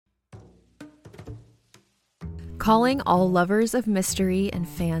Calling all lovers of mystery and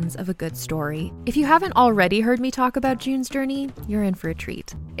fans of a good story. If you haven't already heard me talk about June's Journey, you're in for a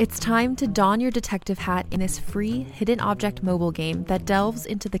treat. It's time to don your detective hat in this free hidden object mobile game that delves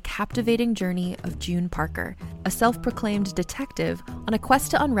into the captivating journey of June Parker, a self-proclaimed detective on a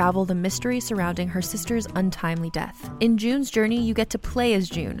quest to unravel the mystery surrounding her sister's untimely death. In June's Journey, you get to play as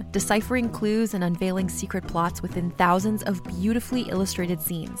June, deciphering clues and unveiling secret plots within thousands of beautifully illustrated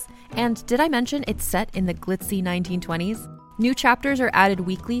scenes. And did I mention it's set in the glitzy 1920s? New chapters are added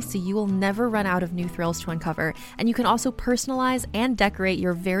weekly, so you will never run out of new thrills to uncover, and you can also personalize and decorate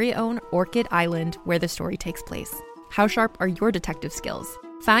your very own Orchid Island where the story takes place. How sharp are your detective skills?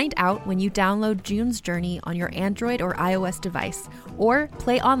 Find out when you download June's Journey on your Android or iOS device, or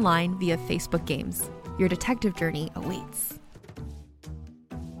play online via Facebook Games. Your detective journey awaits.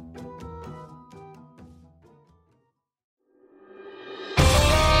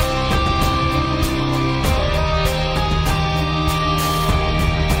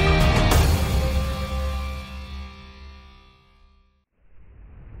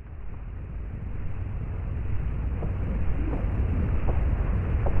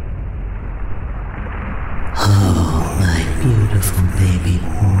 Beautiful baby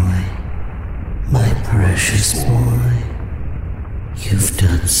boy, my precious boy, you've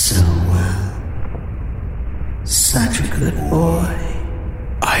done so well. Such a good boy.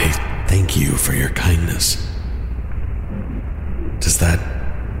 I thank you for your kindness. Does that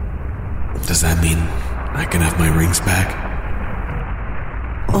mean I can have my rings back?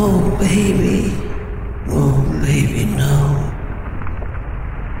 Oh baby, no.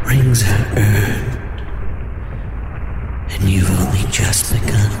 Rings are earned. And you've only just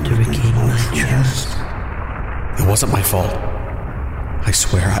begun to regain my trust. It wasn't my fault. I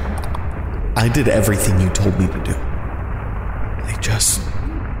swear, I did everything you told me to do. They just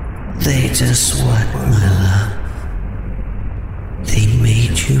what, my love? They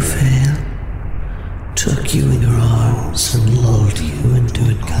made you fail? Took you in your arms and lulled you into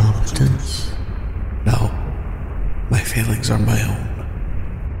incompetence? No. My feelings are my own.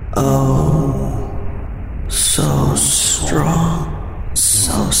 Oh. So strong,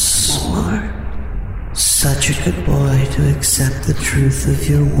 so smart, such a good boy to accept the truth of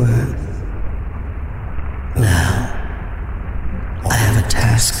your worth. Now, I have a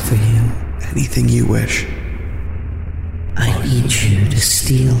task for you. Anything you wish. I need you to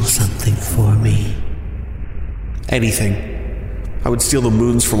steal something for me. Anything. I would steal the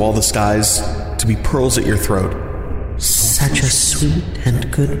moons from all the skies to be pearls at your throat. Such a sweet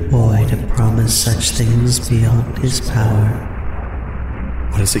and good boy to promise such things beyond his power.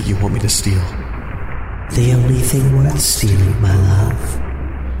 What is it you want me to steal? The only thing worth stealing, my love.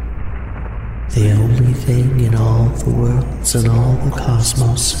 The only thing in all the worlds and all the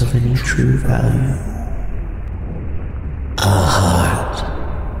cosmos of any true value. A heart.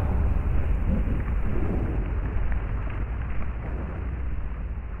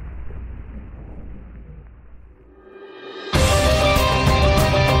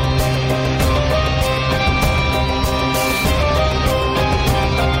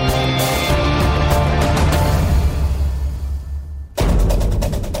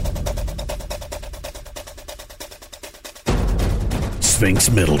 Sphinx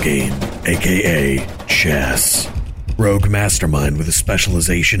Middlegame, aka Chess. Rogue mastermind with a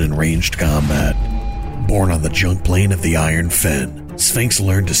specialization in ranged combat. Born on the junk plane of the Iron Fen, Sphinx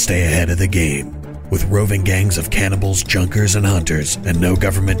learned to stay ahead of the game. With roving gangs of cannibals, junkers, and hunters, and no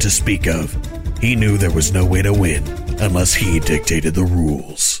government to speak of, he knew there was no way to win unless he dictated the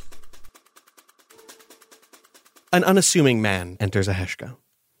rules. An unassuming man enters a Heshka.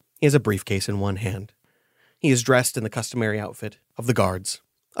 He has a briefcase in one hand. He is dressed in the customary outfit of the guards,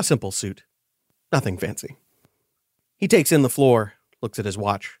 a simple suit. Nothing fancy. He takes in the floor, looks at his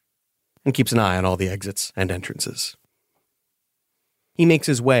watch, and keeps an eye on all the exits and entrances. He makes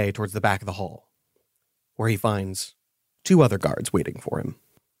his way towards the back of the hall, where he finds two other guards waiting for him.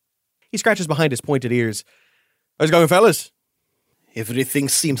 He scratches behind his pointed ears. How's it going, fellas? Everything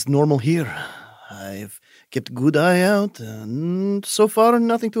seems normal here. I've kept a good eye out, and so far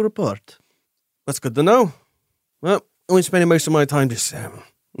nothing to report. That's good to know. Well, I've been spending most of my time just,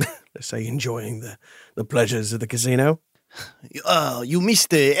 let's say, enjoying the pleasures of the casino. You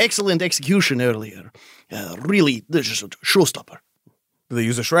missed the excellent execution earlier. Really, this is a showstopper. Do they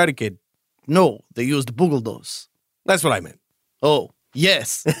use a shredded kid? No, they used Bugledos. That's what I meant. Oh,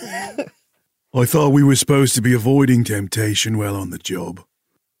 yes. I thought we were supposed to be avoiding temptation while on the job.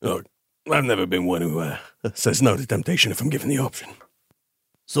 Look, I've never been one who says no to temptation if I'm given the option.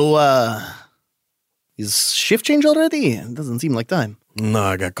 So, is shift change already? It doesn't seem like time. No,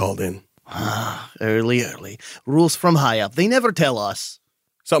 I got called in. Early. Rules from high up. They never tell us.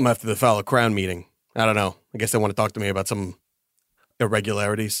 Something after the Fallow Crown meeting. I don't know. I guess they want to talk to me about some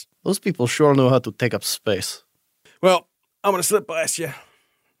irregularities. Those people sure know how to take up space. Well, I'm going to slip past you.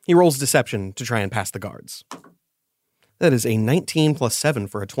 He rolls deception to try and pass the guards. That is a 19 plus 7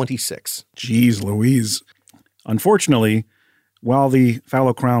 for a 26. Jeez Louise. Unfortunately, while the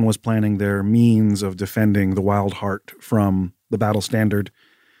Fallow Crown was planning their means of defending the Wild Heart from the battle standard,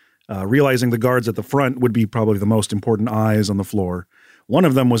 realizing the guards at the front would be probably the most important eyes on the floor, one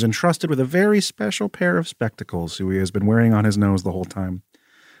of them was entrusted with a very special pair of spectacles who he has been wearing on his nose the whole time.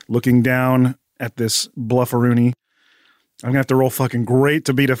 Looking down at this bluffaroony, I'm going to have to roll fucking great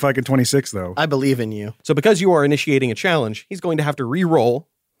to beat a fucking 26, though. I believe in you. So because you are initiating a challenge, he's going to have to re-roll.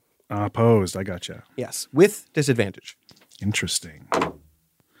 Opposed, I gotcha. Yes, with disadvantage. Interesting.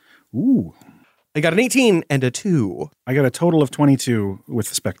 Ooh. I got an 18 and a 2. I got a total of 22 with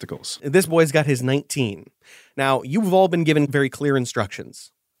the spectacles. This boy's got his 19. Now, you've all been given very clear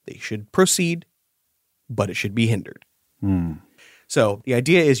instructions. They should proceed, but it should be hindered. So the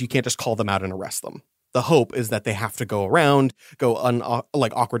idea is you can't just call them out and arrest them. The hope is that they have to go around, go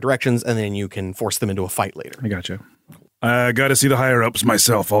awkward directions, and then you can force them into a fight later. I gotcha. I got to see the higher-ups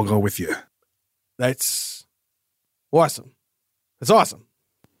myself. I'll go with you. That's awesome. That's awesome.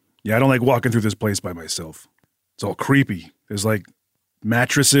 Yeah, I don't like walking through this place by myself. It's all creepy. There's like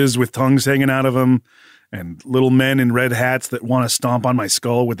mattresses with tongues hanging out of them and little men in red hats that want to stomp on my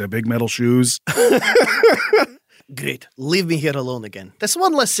skull with their big metal shoes. Great. Leave me here alone again. That's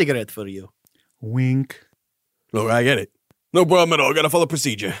one less cigarette for you. Wink. Look, I get it. No problem at all. Gotta follow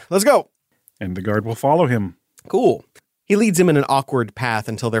procedure. Let's go. And the guard will follow him. Cool. He leads him in an awkward path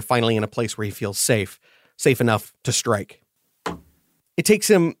until they're finally in a place where he feels safe enough to strike. It takes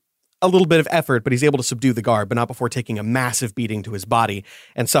him a little bit of effort, but he's able to subdue the guard, but not before taking a massive beating to his body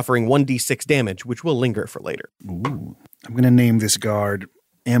and suffering 1d6 damage, which will linger for later. Ooh. I'm going to name this guard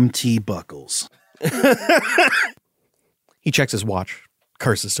MT Buckles. He checks his watch,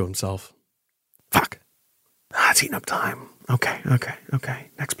 curses to himself. Fuck. It's eating up time. Okay.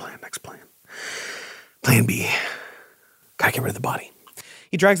 Next plan. Plan B. Gotta get rid of the body.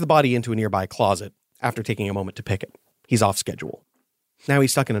 He drags the body into a nearby closet after taking a moment to pick it. He's off schedule. Now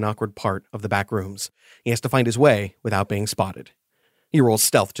he's stuck in an awkward part of the back rooms. He has to find his way without being spotted. He rolls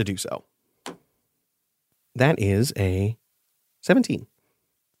stealth to do so. That is a 17.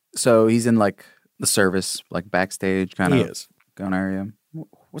 So he's in like the service, like backstage kind of going area.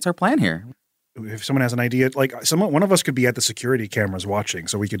 What's our plan here? If someone has an idea, like one of us could be at the security cameras watching,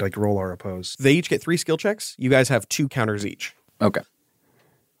 so we could like roll our oppose. They each get 3 skill checks. You guys have 2 counters each. Okay.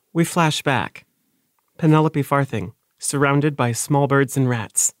 We flash back. Penelope Farthing, surrounded by small birds and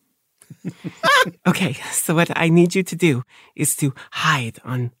rats. Okay, so what I need you to do is to hide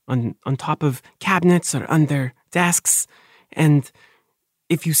on top of cabinets or under desks, and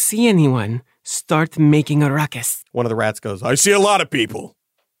if you see anyone, start making a ruckus. One of the rats goes, I see a lot of people.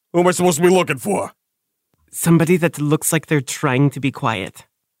 Who am I supposed to be looking for? Somebody that looks like they're trying to be quiet.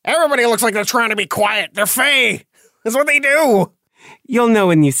 Everybody looks like they're trying to be quiet. They're Fae. That's what they do. You'll know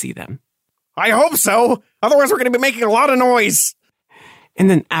when you see them. I hope so. Otherwise, we're going to be making a lot of noise. And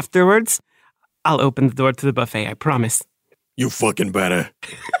then afterwards, I'll open the door to the buffet, I promise. You fucking better.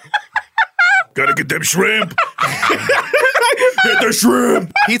 Gotta get them shrimp. Get the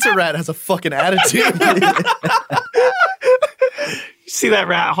shrimp. Pizza Rat has a fucking attitude. You see that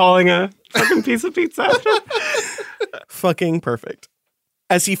rat hauling a fucking piece of pizza? Fucking perfect.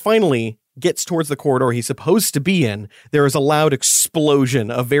 As he finally gets towards the corridor he's supposed to be in, there is a loud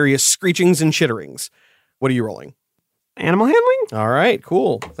explosion of various screechings and chitterings. What are you rolling? Animal handling? All right,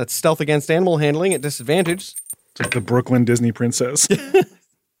 cool. That's stealth against animal handling at disadvantage. It's like the Brooklyn Disney princess.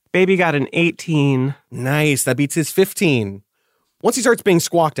 Baby got an 18. Nice. That beats his 15. Once he starts being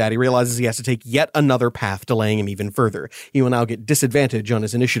squawked at, he realizes he has to take yet another path, delaying him even further. He will now get disadvantage on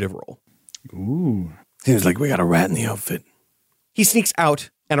his initiative roll. Ooh. Seems like we got a rat in the outfit. He sneaks out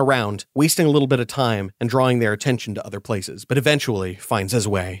and around, wasting a little bit of time and drawing their attention to other places, but eventually finds his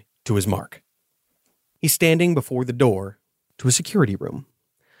way to his mark. He's standing before the door to a security room.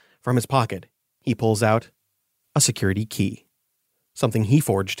 From his pocket, he pulls out a security key, something he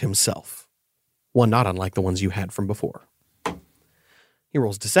forged himself, one not unlike the ones you had from before. He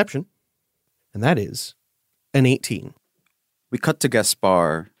rolls deception, and that is an 18. We cut to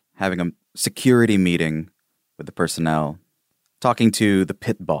Gaspar having a security meeting with the personnel, talking to the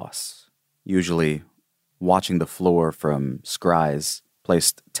pit boss, usually watching the floor from scries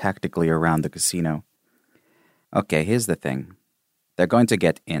placed tactically around the casino. Okay, here's the thing. They're going to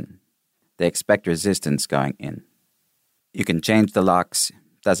get in. They expect resistance going in. You can change the locks,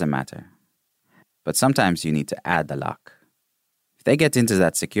 doesn't matter. But sometimes you need to add the lock. If they get into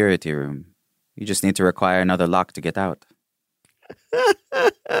that security room, you just need to require another lock to get out.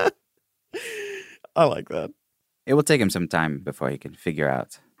 I like that. It will take him some time before he can figure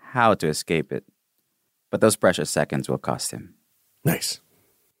out how to escape it. But those precious seconds will cost him. Nice.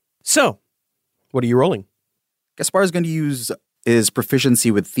 So, what are you rolling? Gaspar is going to use his proficiency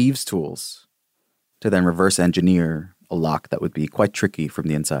with thieves' tools to then reverse engineer a lock that would be quite tricky from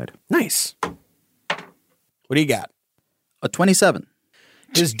the inside. Nice. What do you got? A 27.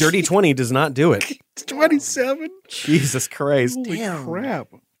 His dirty 20 does not do it. 27? Jesus Christ. Holy crap.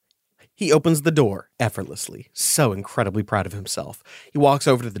 He opens the door effortlessly, so incredibly proud of himself. He walks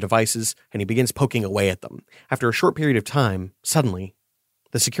over to the devices and he begins poking away at them. After a short period of time, suddenly,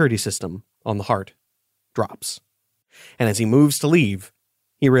 the security system on the heart drops. And as he moves to leave,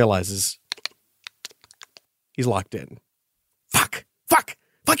 he realizes he's locked in. Fuck!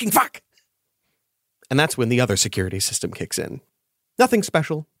 Fucking fuck! And that's when the other security system kicks in. Nothing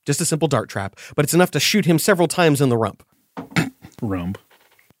special, just a simple dart trap, but it's enough to shoot him several times in the rump. Rump.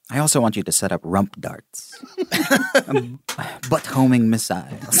 I also want you to set up rump darts. Butt-homing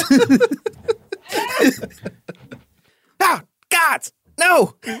missiles. Ah, God!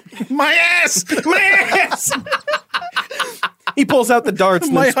 No! My ass! My ass! He pulls out the darts.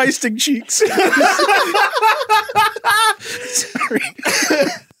 My heisting cheeks. Sorry.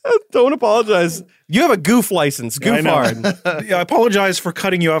 Don't apologize. You have a goof license. Goof hard. Yeah, I apologize for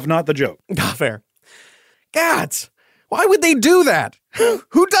cutting you off, not the joke. Not fair. Gods, why would they do that?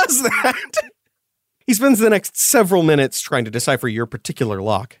 Who does that? He spends the next several minutes trying to decipher your particular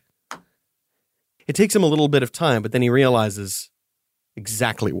lock. It takes him a little bit of time, but then he realizes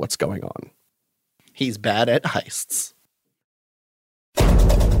exactly what's going on. He's bad at heists.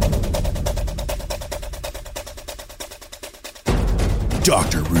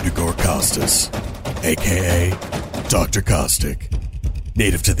 Dr. Rudigor Costas, a.k.a. Dr. Caustic.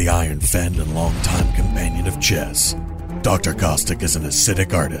 Native to the Iron Fen and longtime companion of chess, Dr. Caustic is an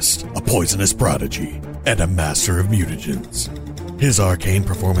acidic artist, a poisonous prodigy, and a master of mutagens. His arcane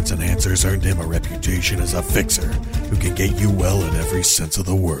performance enhancers earned him a reputation as a fixer who can get you well in every sense of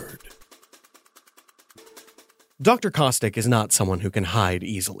the word. Dr. Caustic is not someone who can hide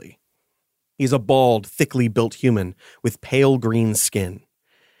easily. He's a bald, thickly built human with pale green skin.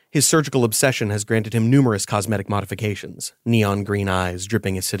 His surgical obsession has granted him numerous cosmetic modifications: neon green eyes,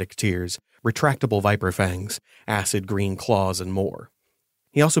 dripping acidic tears, retractable viper fangs, acid green claws, and more.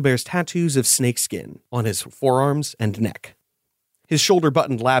 He also bears tattoos of snakeskin on his forearms and neck. His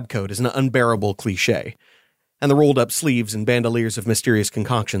shoulder-buttoned lab coat is an unbearable cliché, and the rolled-up sleeves and bandoliers of mysterious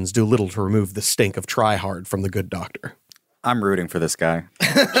concoctions do little to remove the stink of try-hard from the good doctor. I'm rooting for this guy.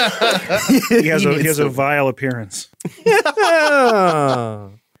 He has a vile appearance. Yeah.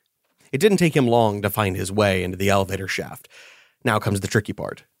 It didn't take him long to find his way into the elevator shaft. Now comes the tricky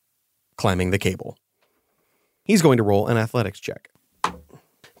part: climbing the cable. He's going to roll an athletics check.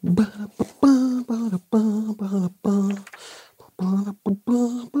 Is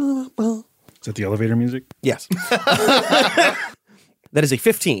that the elevator music? Yes. That is a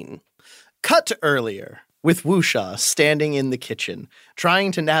 15. Cut to earlier, with Wusha standing in the kitchen,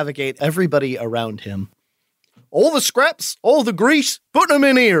 trying to navigate everybody around him. All the scraps, all the grease, put them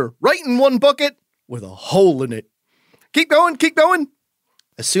in here, right in one bucket, with a hole in it. Keep going, keep going.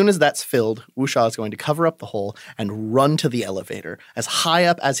 As soon as that's filled, Wusha is going to cover up the hole and run to the elevator as high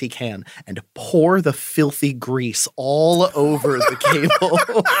up as he can and pour the filthy grease all over the cable.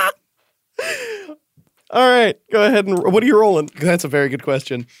 All right, go ahead and what are you rolling? That's a very good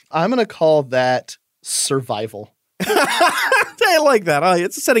question. I'm going to call that survival. I like that.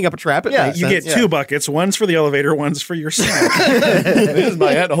 It's setting up a trap. It makes You sense. get two buckets. One's for the elevator, one's for your snack. This is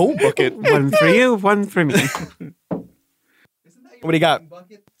my at-home bucket. One for you, one for me. What do you got?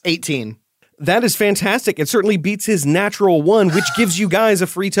 18. That is fantastic. It certainly beats his natural 1, which gives you guys a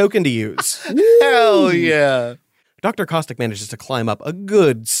free token to use. Hell yeah. Dr. Caustic manages to climb up a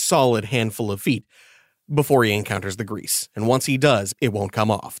good, solid handful of feet before he encounters the grease. And once he does, it won't come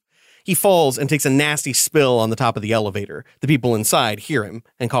off. He falls and takes a nasty spill on the top of the elevator. The people inside hear him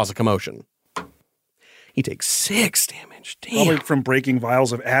and cause a commotion. He takes 6 damage. Damn. Probably from breaking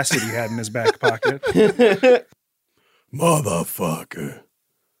vials of acid he had in his back pocket. Motherfucker.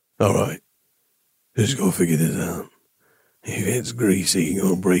 All right. Let's go figure this out. If it's greasy, you're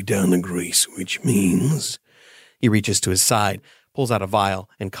going to break down the grease, which means... He reaches to his side, pulls out a vial,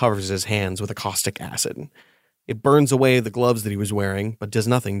 and covers his hands with a caustic acid. It burns away the gloves that he was wearing, but does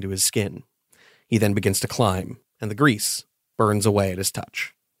nothing to his skin. He then begins to climb, and the grease burns away at his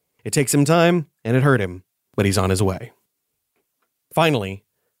touch. It takes him time, and it hurt him, but he's on his way. Finally,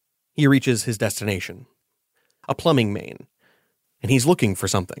 he He reaches his destination, a plumbing main, and he's looking for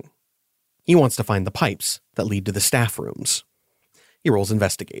something. He wants to find the pipes that lead to the staff rooms. He rolls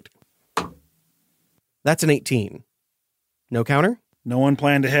investigate. That's an 18. No counter? No one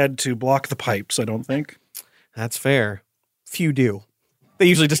planned ahead to block the pipes, I don't think. That's fair. Few do. They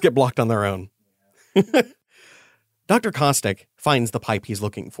usually just get blocked on their own. Dr. Caustic finds the pipe he's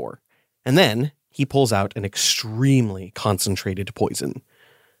looking for, and then he pulls out an extremely concentrated poison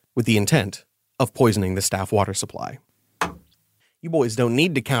with the intent of poisoning the staff water supply. You boys don't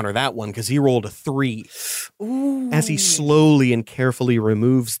need to counter that one because he rolled a 3. Ooh. As he slowly and carefully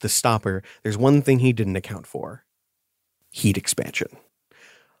removes the stopper, there's one thing he didn't account for. Heat expansion.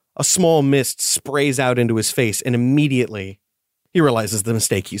 A small mist sprays out into his face, and immediately he realizes the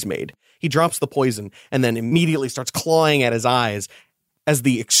mistake he's made. He drops the poison and then immediately starts clawing at his eyes as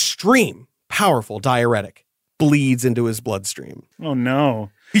the extreme, powerful diuretic bleeds into his bloodstream. Oh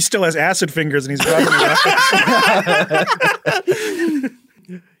no. He still has acid fingers and he's rubbing his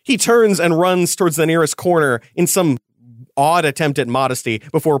eyes. He turns and runs towards the nearest corner in some odd attempt at modesty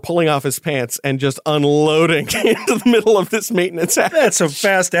before pulling off his pants and just unloading into the middle of this maintenance act. That's some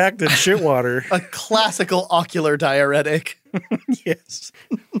fast-acting shitwater. A classical ocular diuretic. Yes.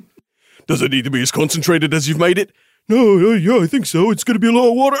 Does it need to be as concentrated as you've made it? No, yeah, I think so. It's going to be a lot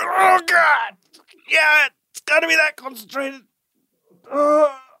of water. Oh, God. Yeah, it's got to be that concentrated.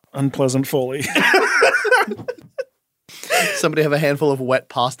 Unpleasant Foley. Somebody have a handful of wet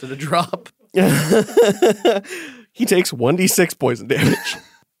pasta to drop. He takes 1d6 poison damage.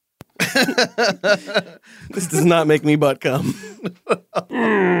 This does not make me butt come.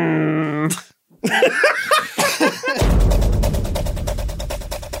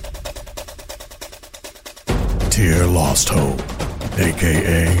 Tyr Lost Home,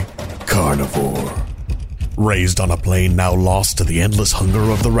 a.k.a. Carnivore. Raised on a plain now lost to the endless hunger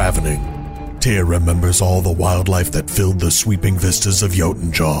of the ravening, Tyr remembers all the wildlife that filled the sweeping vistas of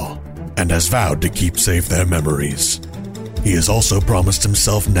Jotunjaw, and has vowed to keep safe their memories. He has also promised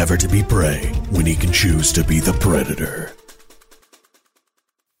himself never to be prey when he can choose to be the predator.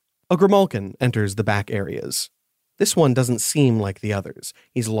 A Grimalkin enters the back areas. This one doesn't seem like the others.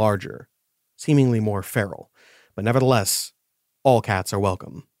 He's larger, seemingly more feral, but nevertheless, all cats are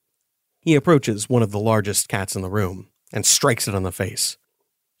welcome. He approaches one of the largest cats in the room and strikes it on the face.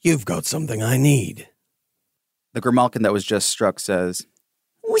 You've got something I need. The Grimalkin that was just struck says,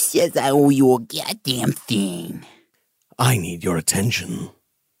 Who says I owe you a goddamn thing? I need your attention.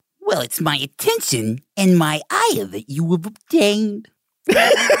 Well, it's my attention and my ire that you have obtained.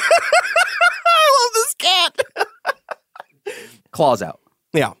 I love this cat. claws out.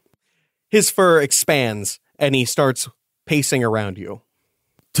 Yeah. His fur expands and he starts pacing around you.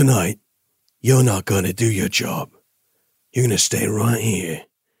 Tonight, you're not going to do your job. You're going to stay right here.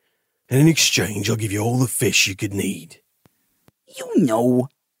 And in exchange, I'll give you all the fish you could need. You know,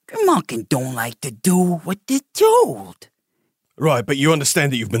 Grimalkin don't like to do what they're told. Right, but you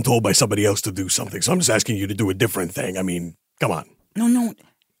understand that you've been told by somebody else to do something, so I'm just asking you to do a different thing. I mean, come on. No.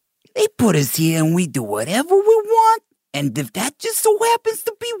 They put us here and we do whatever we want. And if that just so happens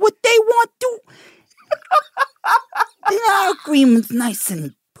to be what they want to, then our agreement's nice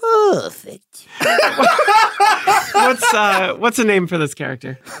and perfect. What's a name for this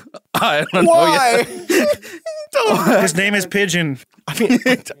character? I don't Why? His name is Pigeon. I mean,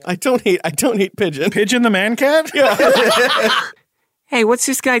 I don't hate Pigeon. Pigeon the man cat? Yeah. Hey, what's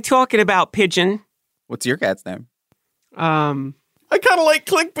this guy talking about, Pigeon? What's your cat's name? I kind of like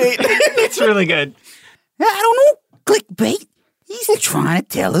clickbait. It's really good. I don't know, clickbait. He's trying to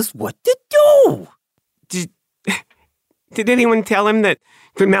tell us what to do. Did anyone tell him that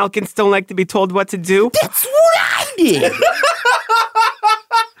Grimalkins don't like to be told what to do? That's what I did.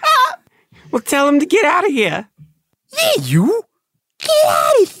 Well, tell him to get out of here. Yeah, you. Get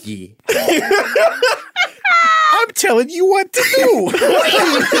out of here. I'm telling you what to do.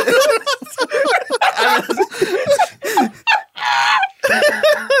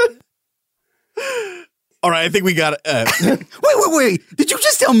 All right, I think we got it. Wait. Did you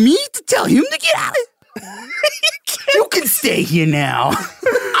just tell me to tell him to get out of You can stay here now.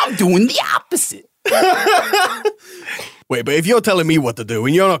 I'm doing the opposite. Wait, but if you're telling me what to do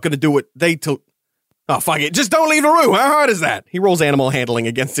and you're not going to do what they told... Oh, fuck it. Just don't leave the room. How hard is that? He rolls animal handling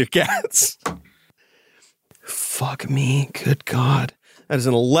against your cats. Fuck me. Good God. That is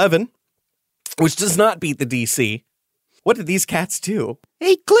an 11, which does not beat the DC. What did these cats do?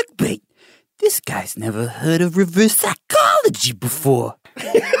 Hey, clickbait. This guy's never heard of reverse psychology before.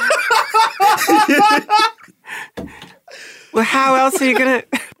 Well, how else are you going to...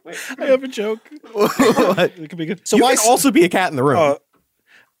 I have a joke. It could be good. So You why can also be a cat in the room.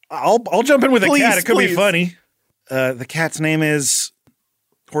 I'll jump in with a Please, cat. It could be please. funny. The cat's name is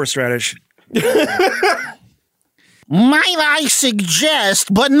Horseradish. Might I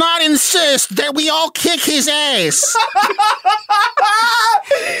suggest, but not insist, that we all kick his ass?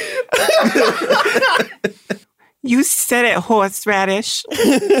 You said it, Horseradish.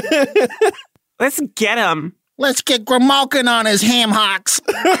 Let's get him. Let's get Grimalkin on his ham hocks.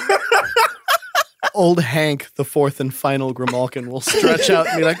 Old Hank, the fourth and final Grimalkin, will stretch out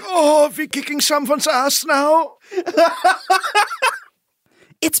and be like, "Oh, if you're kicking someone's ass now."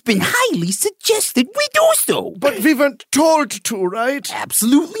 It's been highly suggested we do so. But we weren't told to, right?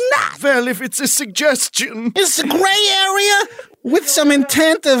 Absolutely not. Well, if it's a suggestion. It's a gray area with some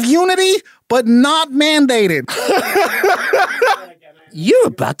intent of unity, but not mandated. You're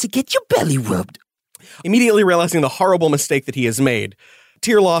about to get your belly rubbed. Immediately realizing the horrible mistake that he has made,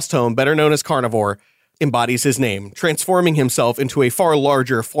 Tyr Losthome, better known as Carnivore, embodies his name, transforming himself into a far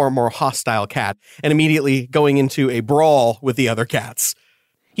larger, far more hostile cat, and immediately going into a brawl with the other cats.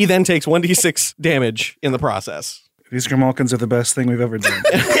 He then takes 1d6 damage in the process. These Grimalkins are the best thing we've ever done.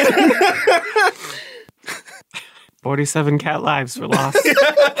 47 cat lives were lost.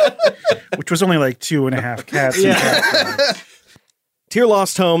 Which was only like 2.5 cats. Yeah. Tyr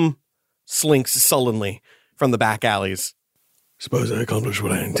Losthome slinks sullenly from the back alleys. Suppose I accomplished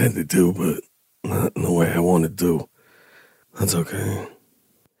what I intended to, but not in the way I wanted to. That's okay.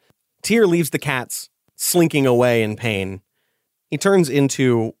 Tyr leaves the cats slinking away in pain. He turns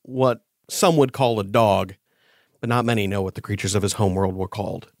into what some would call a dog, but not many know what the creatures of his homeworld were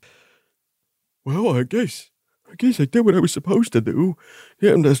called. Well, I guess I did what I was supposed to do.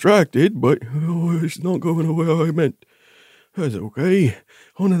 Yeah, I'm distracted, but it's not going the way I meant. That's okay.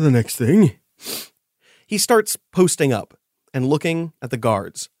 On to the next thing. He starts posting up and looking at the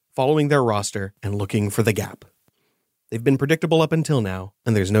guards, following their roster and looking for the gap. They've been predictable up until now,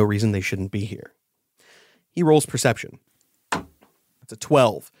 and there's no reason they shouldn't be here. He rolls perception. It's a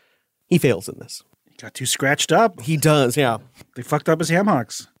 12. He fails in this. He got too scratched up. He does, yeah. They fucked up his ham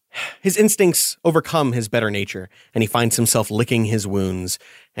hocks. His instincts overcome his better nature, and he finds himself licking his wounds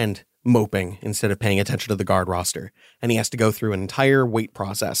and moping instead of paying attention to the guard roster. And he has to go through an entire wait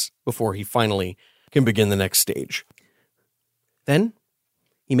process before he finally can begin the next stage. Then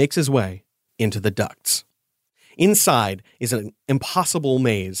he makes his way into the ducts. Inside is an impossible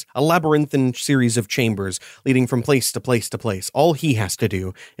maze, a labyrinthine series of chambers leading from place to place to place. All he has to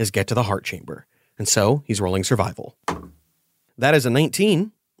do is get to the heart chamber. And so he's rolling survival. That is a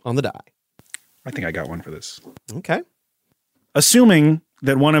 19 on the die. I think I got one for this. Okay. Assuming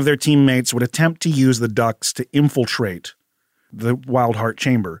that one of their teammates would attempt to use the ducts to infiltrate the Wild Heart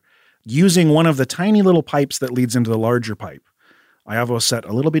chamber, using one of the tiny little pipes that leads into the larger pipe, Iavo set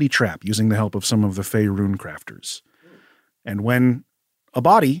a little bitty trap using the help of some of the Fey rune crafters. And when a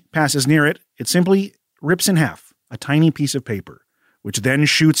body passes near it, it simply rips in half a tiny piece of paper, which then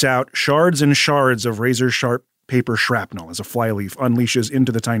shoots out shards and shards of razor-sharp paper shrapnel as a flyleaf unleashes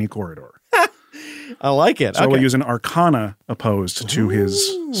into the tiny corridor. I like it. So Okay. we'll use an Arcana opposed to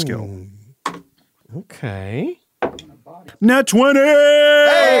his skill. Okay. Nat 20!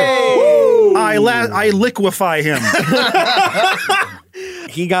 Hey! I liquefy him.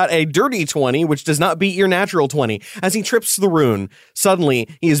 He got a dirty 20, which does not beat your natural 20. As he trips the rune, suddenly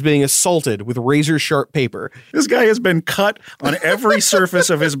he is being assaulted with razor-sharp paper. This guy has been cut on every surface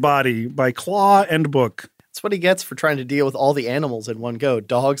of his body by claw and book. That's what he gets for trying to deal with all the animals in one go.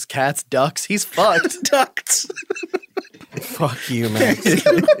 Dogs, cats, ducks. He's fucked. Ducks. Fuck you, man.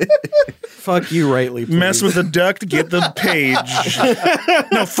 Fuck you rightly, please. Mess with the duck to get the page.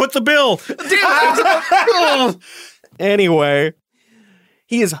 No, foot the bill. Anyway,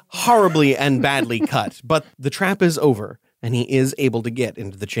 he is horribly and badly cut, but the trap is over, and he is able to get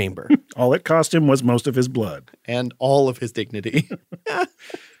into the chamber. All it cost him was most of his blood. And all of his dignity.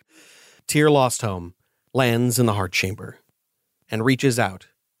 Tyr Losthome lands in the heart chamber and reaches out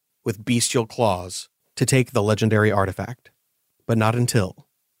with bestial claws to take the legendary artifact, but not until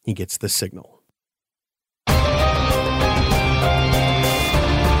he gets the signal.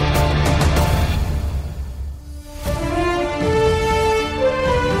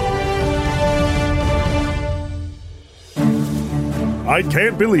 I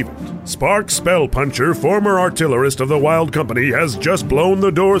can't believe it. Spark Spell Puncher, former artillerist of the Wild Company, has just blown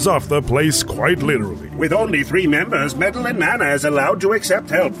the doors off the place quite literally. With only 3 members, Metal and Mana is allowed to accept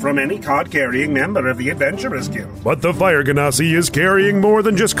help from any card-carrying member of the Adventurers Guild. But the Fire Ganassi is carrying more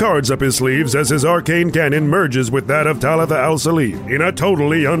than just cards up his sleeves as his arcane cannon merges with that of Talitha Al-Salim in a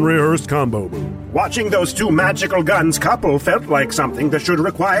totally unrehearsed combo move. Watching those 2 magical guns couple felt like something that should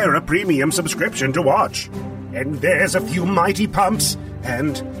require a premium subscription to watch. And there's a few mighty pumps,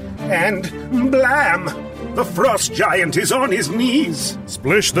 and and blam! The frost giant is on his knees.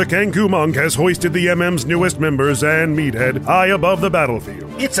 Splish the Kenku monk has hoisted the MM's newest members and Meathead high above the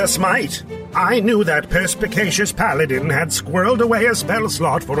battlefield. It's a smite. I knew that perspicacious paladin had squirreled away a spell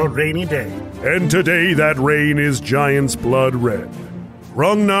slot for a rainy day. And today that rain is Giant's blood red.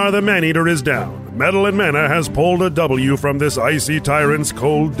 Rungnar the Maneater is down. Metal and Mana has pulled a W from this icy tyrant's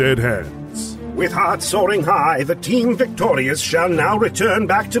cold dead hands. With hearts soaring high, the team victorious shall now return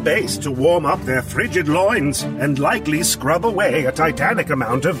back to base to warm up their frigid loins and likely scrub away a titanic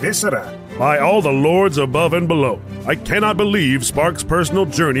amount of viscera. By all the lords above and below, I cannot believe Spark's personal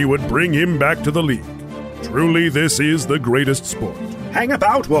journey would bring him back to the league. Truly, this is the greatest sport. Hang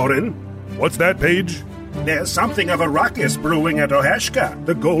about, Warren. What's that, Paige? There's something of a ruckus brewing at Oheshka,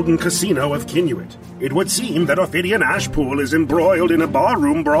 the golden casino of Kinuit. It would seem that Ophidian Ashpool is embroiled in a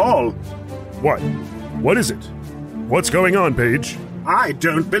barroom brawl. What? What is it? What's going on, Paige? I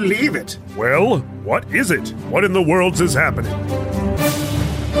don't believe it. Well, what is it? What in the world is happening?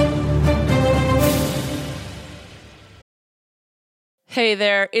 Hey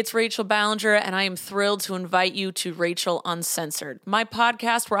there, it's Rachel Ballinger, and I am thrilled to invite you to Rachel Uncensored, my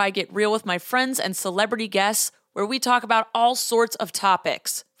podcast where I get real with my friends and celebrity guests, where we talk about all sorts of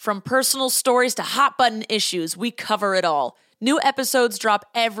topics. From personal stories to hot-button issues, we cover it all. New episodes drop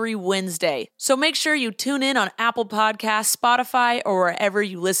every Wednesday, so make sure you tune in on Apple Podcasts, Spotify, or wherever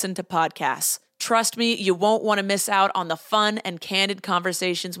you listen to podcasts. Trust me, you won't want to miss out on the fun and candid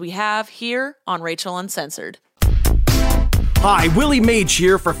conversations we have here on Rachel Uncensored. Hi, Willie Mage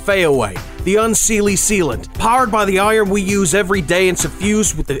here for Fayaway, the Unseelie Sealant, powered by the iron we use every day and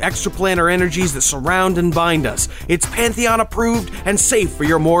suffused with the extraplanar energies that surround and bind us. It's Pantheon approved and safe for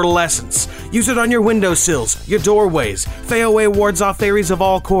your mortal essence. Use it on your windowsills, your doorways. Fayaway wards off fairies of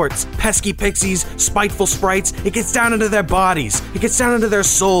all courts, pesky pixies, spiteful sprites. It gets down into their bodies. It gets down into their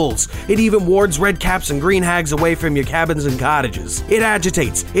souls. It even wards red caps and green hags away from your cabins and cottages. It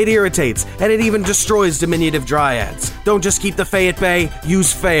agitates, it irritates, and it even destroys diminutive dryads. Don't just keep the Fae at bay,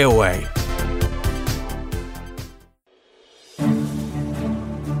 use Fayaway.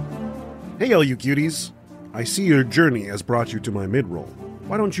 Hey, all you cuties. I see your journey has brought you to my mid-roll.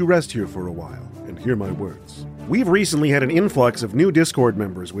 Why don't you rest here for a while and hear my words? We've recently had an influx of new Discord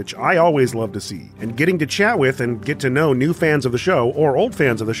members, which I always love to see. And getting to chat with and get to know new fans of the show, or old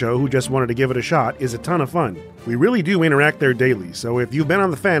fans of the show who just wanted to give it a shot, is a ton of fun. We really do interact there daily, so if you've been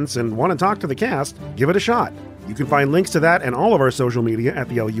on the fence and want to talk to the cast, give it a shot. You can find links to that and all of our social media at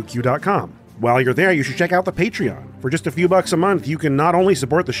theluq.com. While you're there, you should check out the Patreon. For just a few bucks a month, you can not only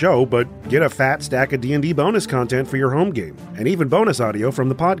support the show, but get a fat stack of D&D bonus content for your home game, and even bonus audio from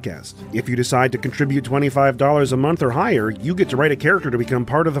the podcast. If you decide to contribute $25 a month or higher, you get to write a character to become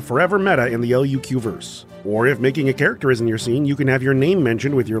part of the forever meta in the LUQ-verse. Or if making a character isn't your scene, you can have your name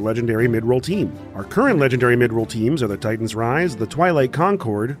mentioned with your legendary mid-roll team. Our current legendary mid-roll teams are the Titans Rise, the Twilight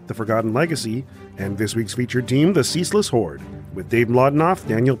Concord, the Forgotten Legacy, and this week's featured team, the Ceaseless Horde, with Dave Mlodinoff,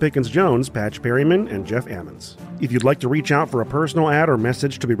 Daniel Pickens-Jones, Patch Perryman, and Jeff Ammons. If you'd like to reach out for a personal ad or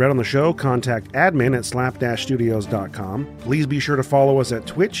message to be read on the show, contact admin at slap-studios.com. Please be sure to follow us at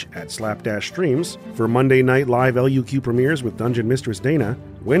Twitch at slap-streams for Monday night live LUQ premieres with Dungeon Mistress Dana,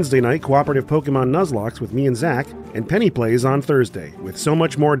 Wednesday night cooperative Pokemon Nuzlocke with me and Zach, and Penny Plays on Thursday, with so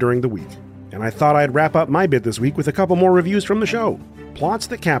much more during the week. And I thought I'd wrap up my bit this week with a couple more reviews from the show. Plots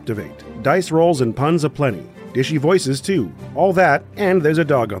that captivate, dice rolls and puns aplenty, dishy voices too, all that, and there's a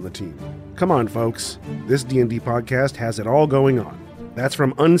dog on the team. Come on, folks. This D&D podcast has it all going on. That's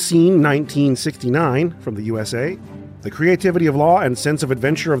from Unseen 1969 from the USA. The creativity of law and sense of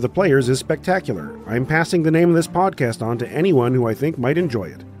adventure of the players is spectacular. I'm passing the name of this podcast on to anyone who I think might enjoy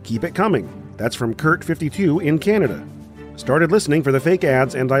it. Keep it coming. That's from Kurt52 in Canada. Started listening for the fake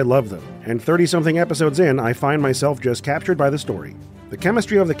ads and I love them. And 30-something episodes in, I find myself just captured by the story. The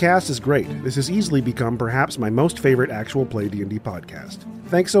chemistry of the cast is great. This has easily become perhaps my most favorite actual play D&D podcast.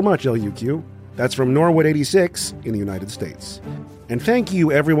 Thanks so much, LUQ. That's from Norwood86 in the United States. And thank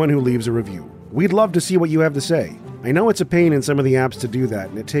you everyone who leaves a review. We'd love to see what you have to say. I know it's a pain in some of the apps to do that,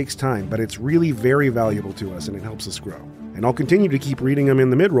 and it takes time, but it's really very valuable to us and it helps us grow. And I'll continue to keep reading them in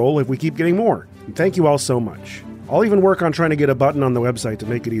the mid-roll if we keep getting more. And thank you all so much. I'll even work on trying to get a button on the website to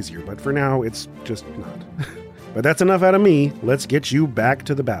make it easier, but for now, it's just not. But that's enough out of me. Let's get you back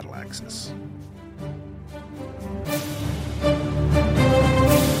to the battle axis.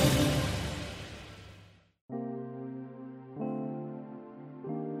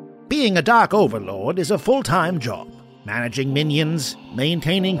 Being a Dark Overlord is a full-time job. Managing minions,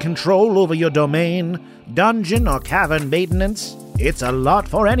 maintaining control over your domain, dungeon or cavern maintenance, it's a lot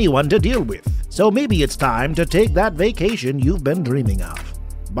for anyone to deal with. So maybe it's time to take that vacation you've been dreaming of.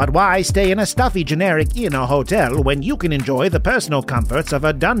 But why stay in a stuffy generic inn or hotel when you can enjoy the personal comforts of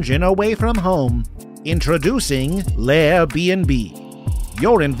a dungeon away from home? Introducing Lair B&B.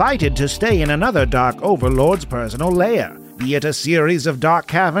 You're invited to stay in another Dark Overlord's personal lair, be it a series of dark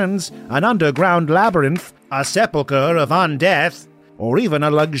caverns, an underground labyrinth, a sepulchre of undeath, or even a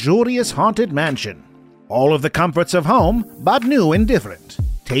luxurious haunted mansion. All of the comforts of home, but new and different.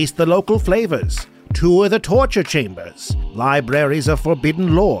 Taste the local flavors, tour the torture chambers, libraries of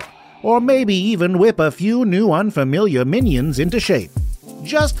forbidden lore, or maybe even whip a few new unfamiliar minions into shape.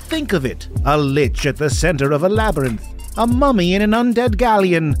 Just think of it, a lich at the center of a labyrinth, a mummy in an undead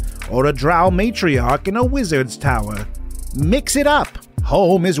galleon, or a drow matriarch in a wizard's tower. Mix it up.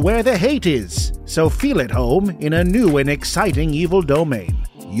 Home is where the hate is, so feel at home in a new and exciting evil domain.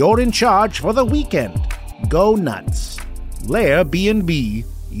 You're in charge for the weekend. Go nuts. Lair B&B,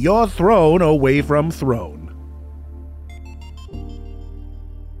 your throne away from throne.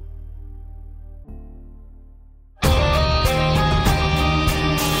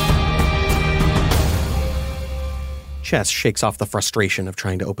 Chess shakes off the frustration of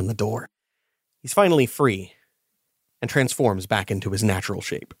trying to open the door. He's finally free and transforms back into his natural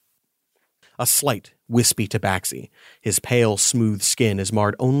shape. A slight, wispy tabaxi, his pale, smooth skin is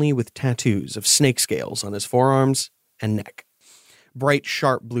marred only with tattoos of snake scales on his forearms and neck. Bright,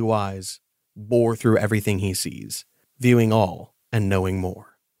 sharp blue eyes bore through everything he sees, viewing all and knowing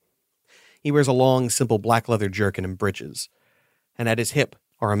more. He wears a long, simple black leather jerkin and breeches, and at his hip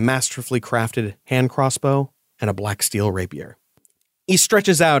are a masterfully crafted hand crossbow and a black steel rapier. He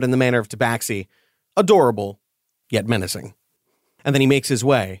stretches out in the manner of tabaxi, adorable, yet menacing. And then he makes his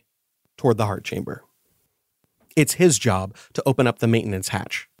way toward the heart chamber. It's his job to open up the maintenance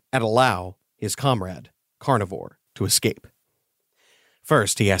hatch and allow his comrade, Carnivore, to escape.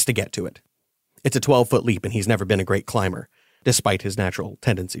 First, he has to get to it. It's a 12-foot leap, and he's never been a great climber, despite his natural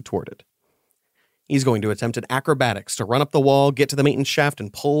tendency toward it. He's going to attempt an acrobatics to run up the wall, get to the maintenance shaft,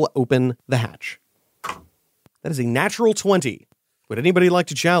 and pull open the hatch. That is a natural 20. Would anybody like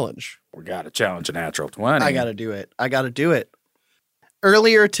to challenge? We got to challenge a natural 20. I got to do it.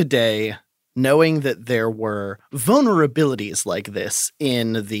 Earlier today, knowing that there were vulnerabilities like this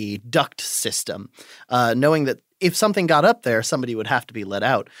in the duct system, knowing that if something got up there, somebody would have to be let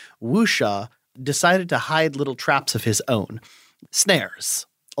out, Wusha decided to hide little traps of his own. Snares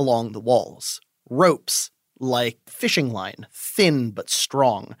along the walls, ropes like fishing line, thin but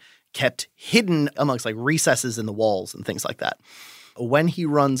strong, kept hidden amongst like recesses in the walls and things like that. When he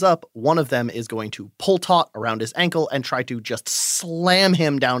runs up, one of them is going to pull taut around his ankle and try to just slam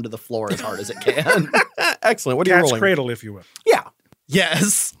him down to the floor as hard as it can. Excellent. What are you Cat's rolling? cradle, if you will. Yeah.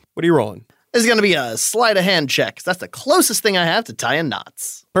 Yes. What are you rolling? This is going to be a sleight of hand check. That's the closest thing I have to tying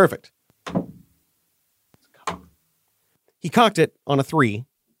knots. Perfect. He cocked it on a 3,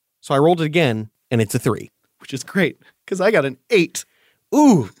 so I rolled it again, and it's a 3. Which is great, because I got an 8.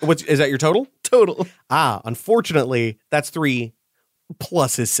 Ooh, is that your total? Total. Unfortunately, that's 3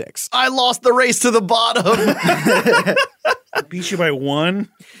 plus his 6. I lost the race to the bottom. Beat you by 1?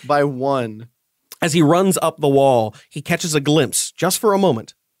 By 1. As he runs up the wall, he catches a glimpse, just for a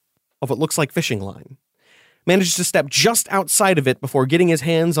moment, of what looks like fishing line. Manages to step just outside of it before getting his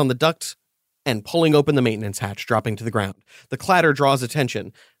hands on the duct and pulling open the maintenance hatch, dropping to the ground. The clatter draws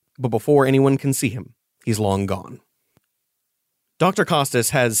attention, but before anyone can see him, he's long gone. Dr.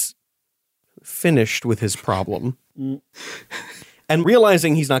 Costas has finished with his problem. And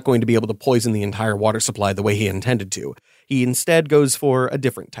realizing he's not going to be able to poison the entire water supply the way he intended to, he instead goes for a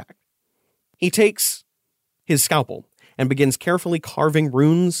different tack. He takes his scalpel and begins carefully carving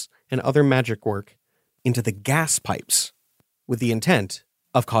runes and other magic work into the gas pipes with the intent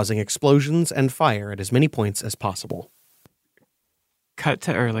of causing explosions and fire at as many points as possible. Cut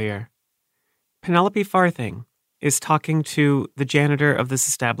to earlier. Penelope Farthing is talking to the janitor of this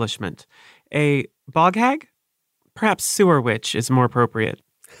establishment. A bog hag? Perhaps sewer witch is more appropriate.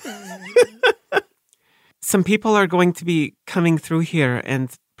 Some people are going to be coming through here and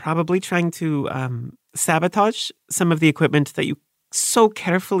probably trying to sabotage some of the equipment that you so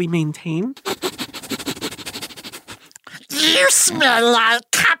carefully maintain. You smell like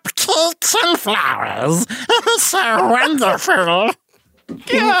cupcakes and flowers. So wonderful.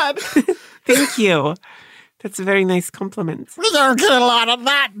 God. Thank you. That's a very nice compliment. We don't get a lot of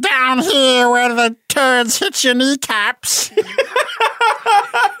that down here where the turds hit your kneecaps.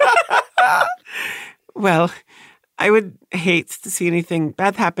 Well, I would hate to see anything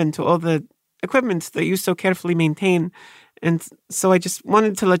bad happen to all the equipment that you so carefully maintain. And so I just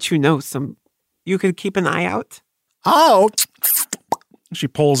wanted to let you know you could keep an eye out. Oh. She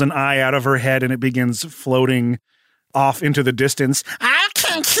pulls an eye out of her head and it begins floating off into the distance. I'll keep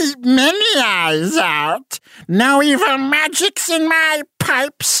can keep many eyes out. No evil magic's in my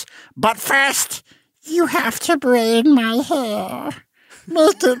pipes. But first, you have to braid my hair.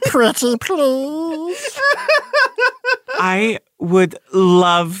 Make it pretty, please. I would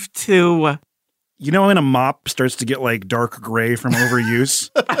love to. You know when a mop starts to get like dark gray from overuse?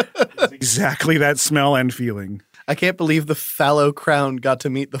 It's exactly that smell and feeling. I can't believe the fallow crown got to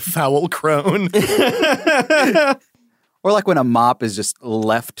meet the foul crone. Or like when a mop is just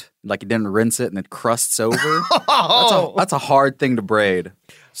left, like you didn't rinse it and it crusts over. That's a hard thing to braid.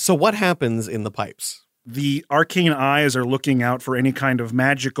 So what happens in the pipes? The arcane eyes are looking out for any kind of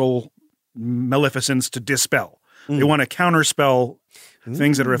magical maleficence to dispel. They want to counterspell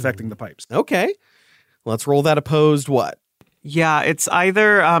things that are affecting the pipes. Okay. Let's roll that opposed what? Yeah, it's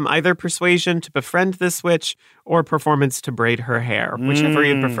either persuasion to befriend this witch or performance to braid her hair, whichever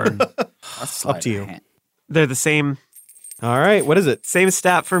you prefer. Up to you. They're the same. All right, what is it? Same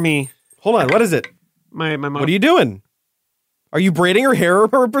stat for me. Hold on, what is it? My mom. What are you doing? Are you braiding her hair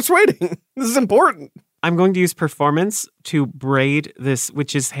or persuading? This is important. I'm going to use performance to braid this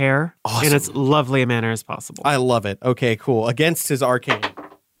witch's hair in as lovely a manner as possible. I love it. Okay, cool. Against his arcane.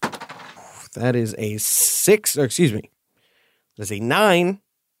 That is a 6, or excuse me. That is a 9.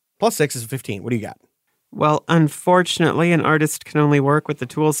 Plus 6 is 15. What do you got? Well, unfortunately, an artist can only work with the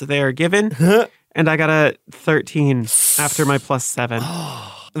tools that they are given. And I got a 13 after my plus 7.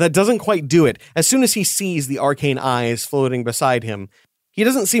 That doesn't quite do it. As soon as he sees the arcane eyes floating beside him, he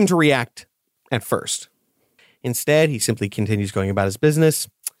doesn't seem to react at first. Instead, he simply continues going about his business,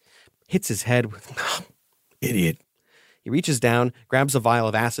 hits his head with, idiot. He reaches down, grabs a vial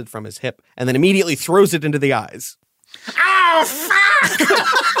of acid from his hip, and then immediately throws it into the eyes. Oh, fuck!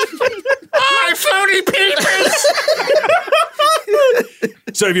 My floaty peepers!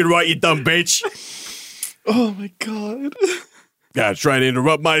 Serve you right, you dumb bitch. Oh my god. Gotta try to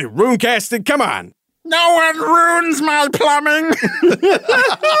interrupt my rune casting. Come on. No one ruins my plumbing.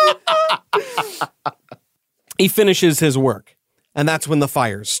 He finishes his work, and that's when the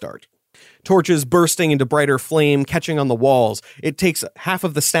fires start. Torches bursting into brighter flame, catching on the walls. It takes half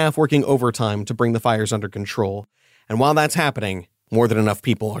of the staff working overtime to bring the fires under control. And while that's happening, more than enough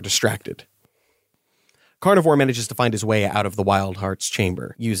people are distracted. Carnivore manages to find his way out of the Wild Heart's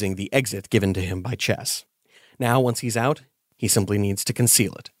chamber, using the exit given to him by Chess. Now, once he's out, he simply needs to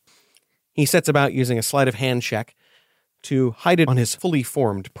conceal it. He sets about using a sleight of hand check to hide it on his fully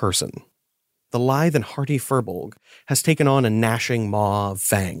formed person. The lithe and hearty Firbolg has taken on a gnashing maw of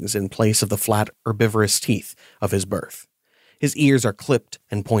fangs in place of the flat, herbivorous teeth of his birth. His ears are clipped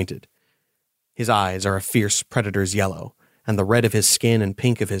and pointed. His eyes are a fierce predator's yellow, and the red of his skin and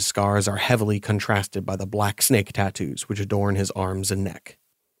pink of his scars are heavily contrasted by the black snake tattoos which adorn his arms and neck.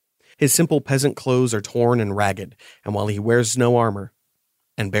 His simple peasant clothes are torn and ragged, and while he wears no armor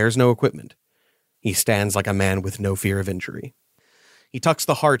and bears no equipment, he stands like a man with no fear of injury. He tucks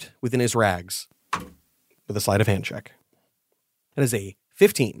the heart within his rags with a sleight of hand check. That is a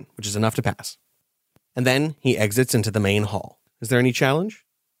 15, which is enough to pass. And then he exits into the main hall. Is there any challenge?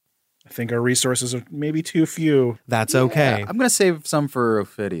 I think our resources are maybe too few. That's okay. I'm going to save some for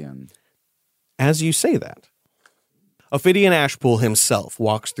Ophidian. As you say that, Ophidian Ashpool himself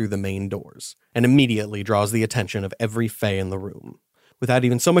walks through the main doors and immediately draws the attention of every fae in the room, without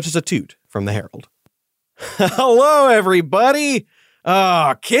even so much as a toot from the herald. Hello, everybody!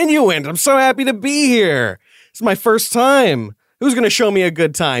 Oh, Kinuant, I'm so happy to be here. It's my first time. Who's going to show me a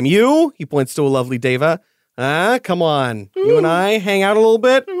good time? You? He points to a lovely Deva. Come on. You and I hang out a little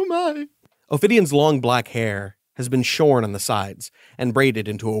bit? Oh my. Ophidian's long black hair has been shorn on the sides and braided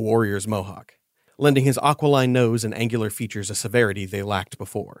into a warrior's mohawk, lending his aquiline nose and angular features a severity they lacked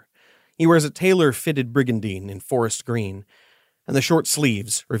before. He wears a tailor-fitted brigandine in forest green, and the short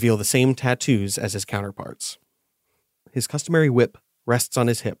sleeves reveal the same tattoos as his counterparts. His customary whip rests on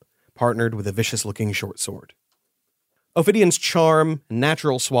his hip, partnered with a vicious-looking short sword. Ophidian's charm and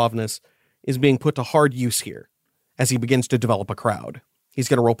natural suaveness is being put to hard use here, as he begins to develop a crowd. He's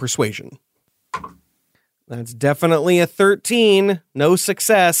going to roll persuasion. That's definitely a 13. No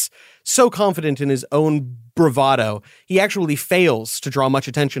success. So confident in his own bravado, he actually fails to draw much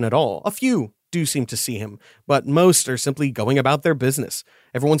attention at all. A few do seem to see him, but most are simply going about their business.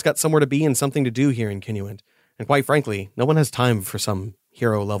 Everyone's got somewhere to be and something to do here in Kinuant. And quite frankly, no one has time for some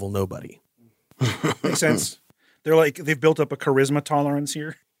hero-level nobody. Makes sense. They've built up a charisma tolerance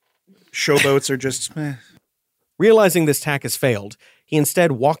here. Showboats are just, Realizing this tack has failed, he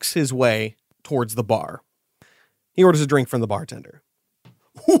instead walks his way towards the bar. He orders a drink from the bartender.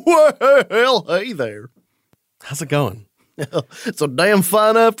 Well, hey there. How's it going? It's a damn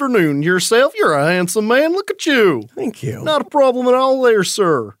fine afternoon. Yourself, you're a handsome man. Look at you. Thank you. Not a problem at all there,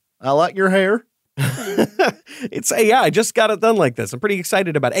 sir. I like your hair. I just got it done like this. I'm pretty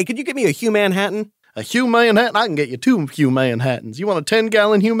excited about it. Hey, could you get me a Hugh Manhattan? A Hugh Manhattan? I can get you 2 Hugh Manhattans. You want a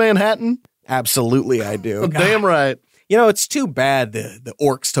 10-gallon Hugh Manhattan? Absolutely, I do. Damn right. You know, it's too bad the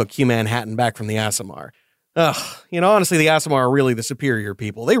orcs took Hugh Manhattan back from the Aasimar. Ugh, honestly, the Aasimar are really the superior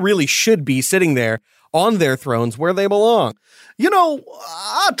people. They really should be sitting there on their thrones where they belong.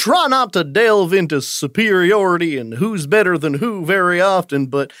 I try not to delve into superiority and who's better than who very often,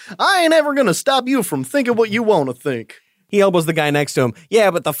 but I ain't ever gonna stop you from thinking what you want to think. He elbows the guy next to him.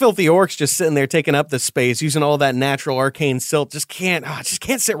 Yeah, but the filthy orcs just sitting there taking up the space, using all that natural arcane silt, just can't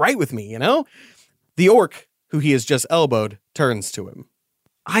sit right with me, The orc, who he has just elbowed, turns to him.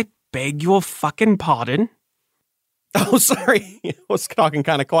 I beg your fucking pardon? Oh, sorry. I was talking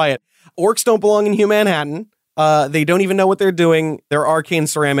kind of quiet. Orcs don't belong in Hugh Manhattan. They don't even know what they're doing. Their arcane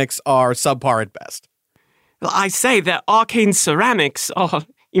ceramics are subpar at best. Well, I say that arcane ceramics are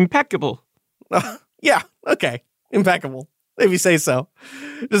impeccable. Yeah, okay. Impeccable. If you say so.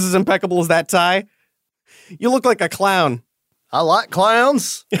 Just as impeccable as that tie. You look like a clown. I like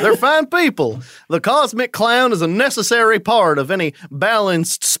clowns. They're fine people. The cosmic clown is a necessary part of any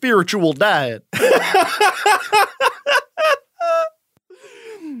balanced spiritual diet.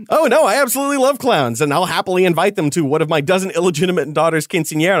 Oh, no, I absolutely love clowns, and I'll happily invite them to one of my dozen illegitimate daughters'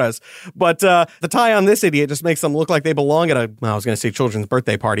 quinceañeras. But the tie on this idiot just makes them look like they belong at I was going to say children's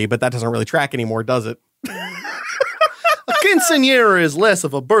birthday party, but that doesn't really track anymore, does it? A quinceañera is less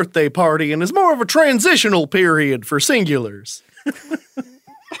of a birthday party and is more of a transitional period for singulars.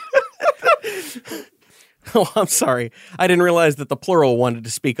 Oh, I'm sorry. I didn't realize that the plural wanted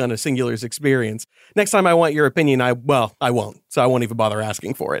to speak on a singular's experience. Next time I want your opinion, I won't, so I won't even bother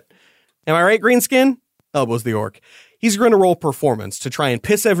asking for it. Am I right, Greenskin? Elbows the orc. He's going to roll performance to try and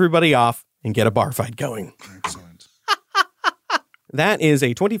piss everybody off and get a bar fight going. Excellent. That is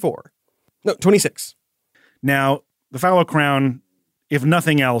a 24. No, 26. Now, the Fallow Crown, if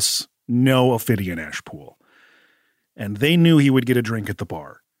nothing else, know Ophidian Ashpool. And they knew he would get a drink at the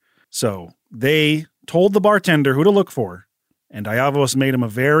bar. So they told the bartender who to look for, and Iavos made him a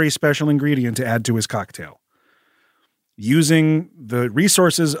very special ingredient to add to his cocktail. Using the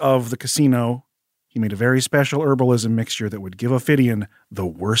resources of the casino, he made a very special herbalism mixture that would give Ophidian the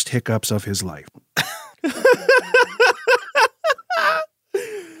worst hiccups of his life.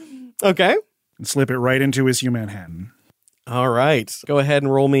 Okay. And slip it right into his Hugh Manhattan. All right. Go ahead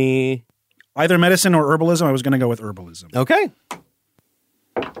and roll me. Either medicine or herbalism. I was going to go with herbalism. Okay.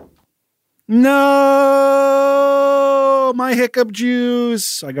 No! My hiccup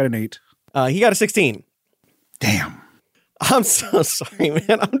juice. I got an 8. He got a 16. Damn. I'm so sorry,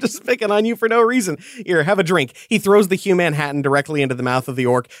 man. I'm just picking on you for no reason. Here, have a drink. He throws the Hugh Manhattan directly into the mouth of the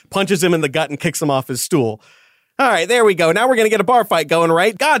orc, punches him in the gut, and kicks him off his stool. All right, there we go. Now we're going to get a bar fight going,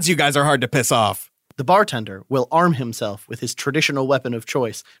 right? Gods, you guys are hard to piss off. The bartender will arm himself with his traditional weapon of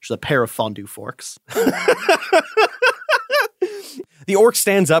choice, which is a pair of fondue forks. The orc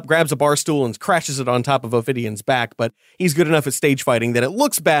stands up, grabs a bar stool, and crashes it on top of Ophidian's back, but he's good enough at stage fighting that it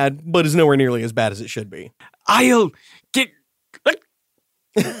looks bad, but is nowhere nearly as bad as it should be. I'll get...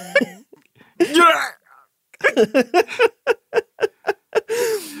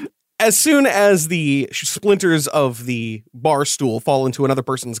 As soon as the splinters of the bar stool fall into another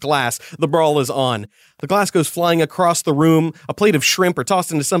person's glass, the brawl is on. The glass goes flying across the room, a plate of shrimp are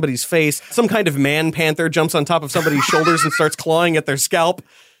tossed into somebody's face, some kind of man-panther jumps on top of somebody's shoulders and starts clawing at their scalp.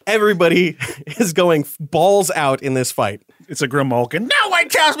 Everybody is going balls out in this fight. It's a Grimalkin. No one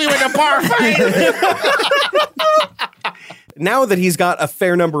tells me when a bar fight! Now that he's got a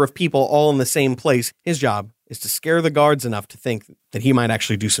fair number of people all in the same place, his job is to scare the guards enough to think that he might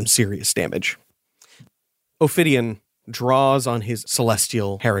actually do some serious damage. Ophidian draws on his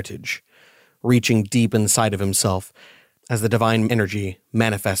celestial heritage, reaching deep inside of himself as the divine energy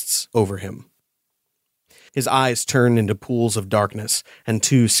manifests over him. His eyes turn into pools of darkness, and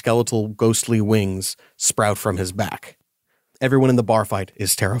 2 skeletal ghostly wings sprout from his back. Everyone in the bar fight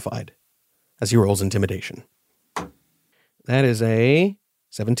is terrified as he rolls intimidation. That is a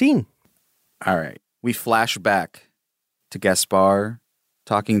 17. All right. We flash back to Gaspar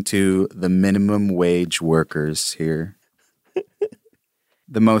talking to the minimum wage workers here.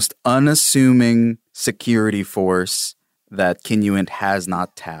 The most unassuming security force that Kinuant has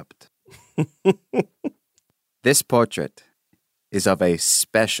not tapped. This portrait is of a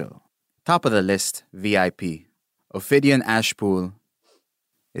special, top-of-the-list VIP. Ophidian Ashpool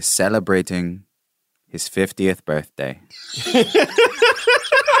is celebrating his 50th birthday.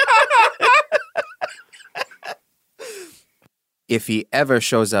 If he ever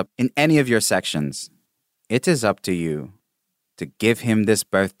shows up in any of your sections, it is up to you to give him this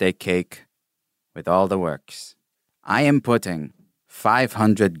birthday cake with all the works. I am putting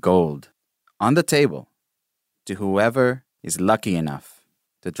 500 gold on the table to whoever is lucky enough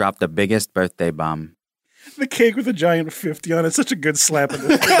to drop the biggest birthday bomb. The cake with a giant 50 on it. Such a good slap in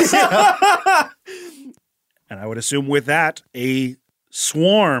the face. And I would assume with that, a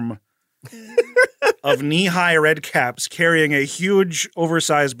swarm of knee-high red caps carrying a huge,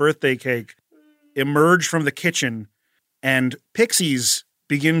 oversized birthday cake emerge from the kitchen, and pixies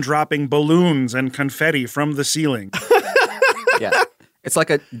begin dropping balloons and confetti from the ceiling. Yeah. It's like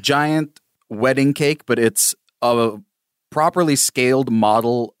a giant wedding cake, but it's a properly scaled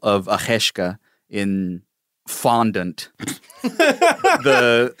model of a heshka in fondant.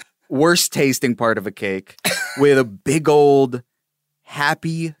 The worst tasting part of a cake with a big old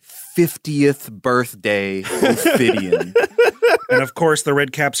happy 50th birthday Ophidian. And of course, the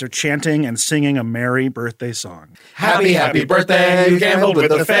red caps are chanting and singing a merry birthday song. Happy, happy birthday, you gambled with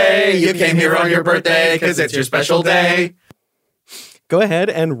the Fae. You came here on your birthday because it's your special day. Go ahead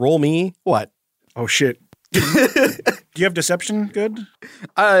and roll me what? Oh, shit. Do you have deception good?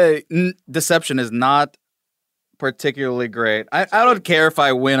 Deception is not particularly great. I don't care if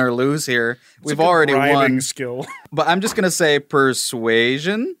I win or lose here. We've already won. Skill. But I'm just going to say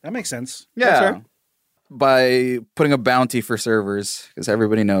persuasion. That makes sense. Yeah. By putting a bounty for servers, because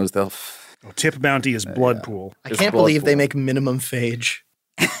everybody knows they'll... Tip bounty is blood pool. I can't believe they make minimum phage.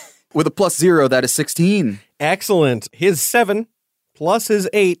 With a +0, that is 16. Excellent. His 7 plus his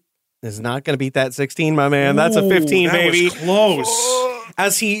 8 is not going to beat that 16, my man. That's a 15, that baby. Was close.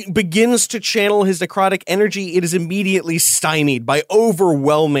 As he begins to channel his necrotic energy, it is immediately stymied by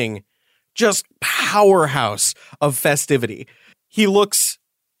overwhelming, just powerhouse of festivity. He looks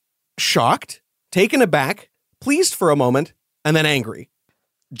shocked, taken aback, pleased for a moment, and then angry.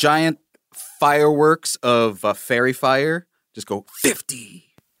 Giant fireworks of fairy fire just go 50.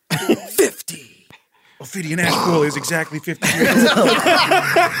 50. Ophidian Ash Pool is exactly 50 years old.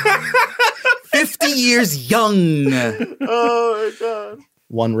 50 years young. Oh my god.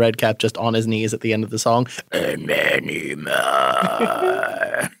 One red cap just on his knees at the end of the song. And many more.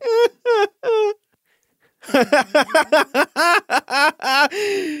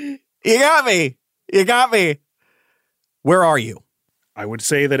 You got me. You got me. Where are you? I would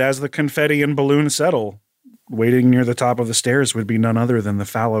say that as the confetti and balloons settle, waiting near the top of the stairs would be none other than the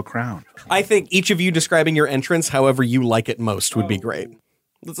fallow crown. I think each of you describing your entrance however you like it most would be great.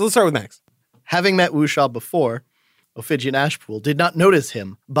 Let's start with Max. Having met Wusha before, Ophidian Ashpool did not notice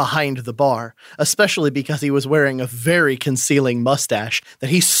him behind the bar, especially because he was wearing a very concealing mustache that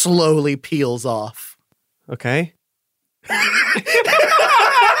he slowly peels off. Okay.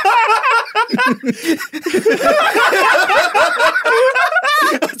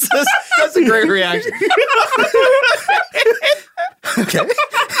 That's a great reaction. Okay.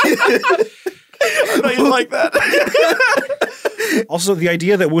 I thought you'd like that. Also, the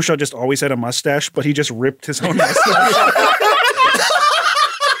idea that Wusha just always had a mustache, but he just ripped his own mustache.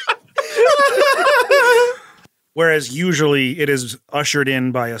 Whereas usually it is ushered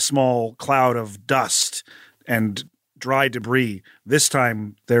in by a small cloud of dust and dry debris. This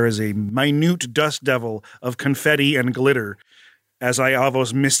time there is a minute dust devil of confetti and glitter as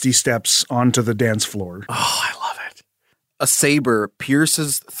Iavos misty steps onto the dance floor. Oh, I love it. A saber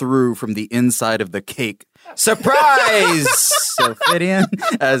pierces through from the inside of the cake. Surprise! Ophidian,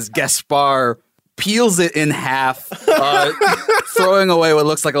 as Gaspar peels it in half, throwing away what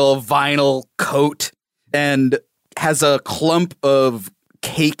looks like a little vinyl coat, and has a clump of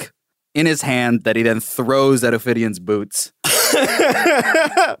cake in his hand that he then throws at Ophidian's boots.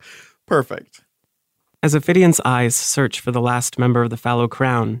 Perfect. As Ophidian's eyes search for the last member of the fallow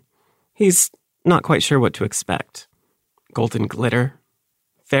crown, he's not quite sure what to expect. Golden glitter?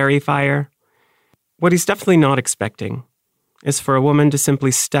 Fairy fire? What he's definitely not expecting is for a woman to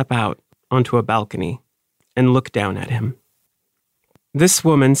simply step out onto a balcony and look down at him. This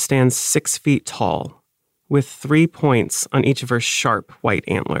woman stands 6 feet tall, with 3 points on each of her sharp white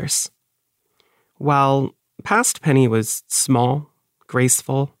antlers. While past Penny was small,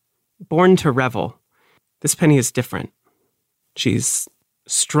 graceful, born to revel, this Penny is different. She's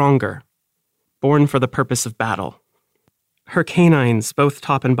stronger, born for the purpose of battle. Her canines, both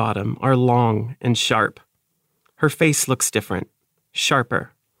top and bottom, are long and sharp. Her face looks different,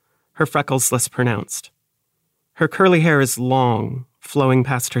 sharper, her freckles less pronounced. Her curly hair is long, flowing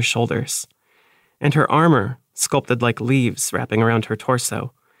past her shoulders, and her armor, sculpted like leaves wrapping around her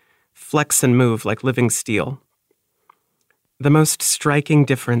torso, flex and move like living steel. The most striking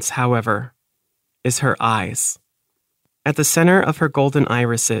difference, however, is her eyes. At the center of her golden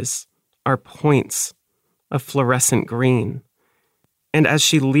irises are points of fluorescent green. And as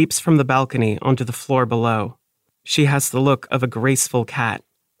she leaps from the balcony onto the floor below, she has the look of a graceful cat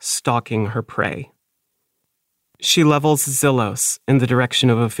stalking her prey. She levels Zillos in the direction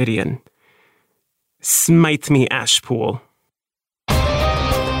of Ophidian. Smite me, Ashpool.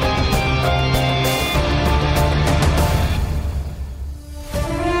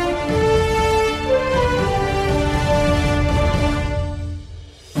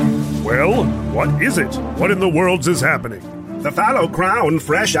 Well, what is it? What in the worlds is happening? The Fallow Crown,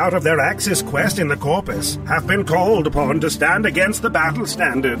 fresh out of their Axis quest in the Corpus, have been called upon to stand against the Battle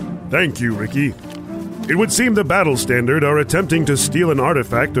Standard. Thank you, Ricky. It would seem the Battle Standard are attempting to steal an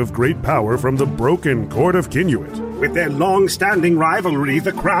artifact of great power from the broken Court of Kinuit. With their long-standing rivalry,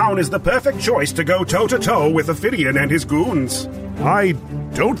 the Crown is the perfect choice to go toe-to-toe with Ophidian and his goons. I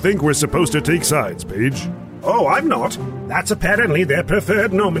don't think we're supposed to take sides, Paige. Oh, I'm not. That's apparently their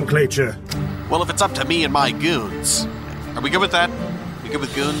preferred nomenclature. Well, if it's up to me and my goons. Are we good with that? We good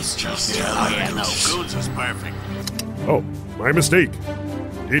with goons? Goons is perfect. Oh, my mistake.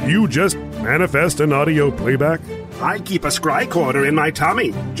 Did you just manifest an audio playback? I keep a scrycorder in my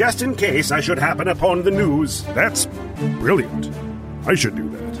tummy, just in case I should happen upon the news. That's brilliant. I should do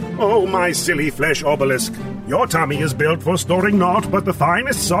that. Oh, my silly flesh obelisk. Your tummy is built for storing naught but the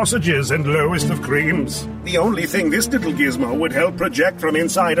finest sausages and lowest of creams. The only thing this little gizmo would help project from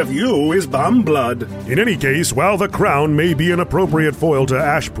inside of you is bum blood. In any case, while the Crown may be an appropriate foil to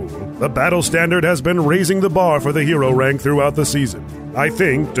Ashpool, the Battle Standard has been raising the bar for the hero rank throughout the season. I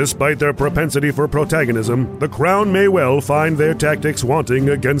think, despite their propensity for protagonism, the Crown may well find their tactics wanting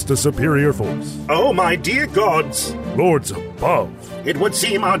against a superior force. Oh, my dear gods! Lords above. It would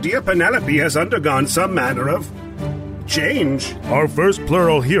seem our dear Penelope has undergone some manner of change. Our first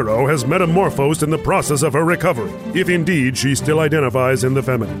plural hero has metamorphosed in the process of her recovery, if indeed she still identifies in the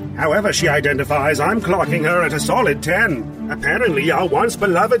feminine. However she identifies, I'm clocking her at a solid 10. Apparently, our once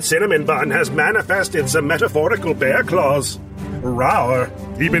beloved cinnamon bun has manifested some metaphorical bear claws. Rawr.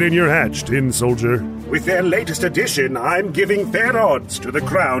 Keep it in your hatch, tin soldier. With their latest addition, I'm giving fair odds to the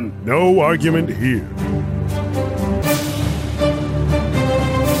Crown. No argument here.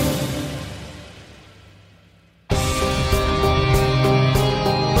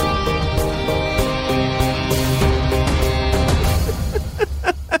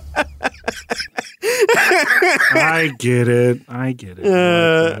 I get it. I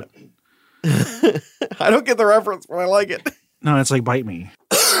don't get the reference, but I like it. No, it's like bite me.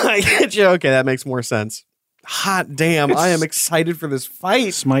 I get you. Okay, that makes more sense. Hot damn, I am excited for this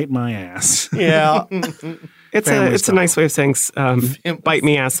fight. Smite my ass. Yeah. It's a nice way of saying bite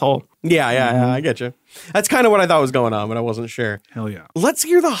me, asshole. Yeah, I get you. That's kind of what I thought was going on, but I wasn't sure. Hell yeah. Let's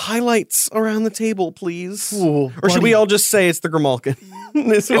hear the highlights around the table, please. Ooh, or should we all just say it's the Grimalkin?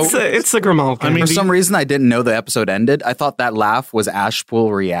 It's the Grimalkin. I mean, for some reason, I didn't know the episode ended. I thought that laugh was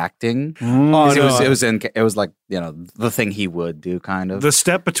Ashpool reacting. It was like, the thing he would do, kind of. The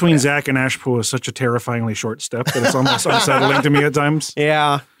step between Zach and Ashpool is such a terrifyingly short step that it's almost unsettling to me at times.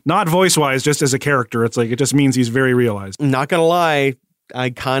 Yeah. Not voice-wise, just as a character. It's like, it just means he's very realized. Not gonna lie,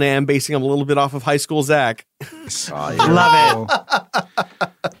 I kind of am basing him a little bit off of High School Zach. Love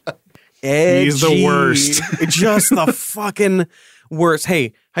it. Edgy. He's the worst. Just the fucking worst.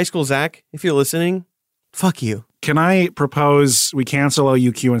 Hey, High School Zach, if you're listening, fuck you. Can I propose we cancel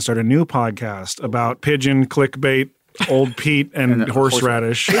OUQ and start a new podcast about pigeon, clickbait, old Pete, and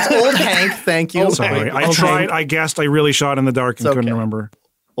horseradish? It's Old Hank, thank you. Sorry, I tried. I guessed. I really shot in the dark and couldn't remember.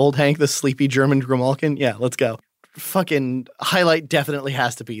 Old Hank, the sleepy German Grimalkin. Yeah, let's go. Fucking highlight definitely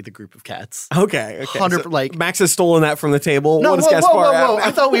has to be the group of cats. Okay. 100, so Max has stolen that from the table. No, what is whoa. I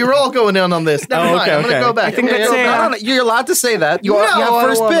thought we were all going in on this. Never mind. I'm going to go back. I think that's it. You're allowed to say that. You have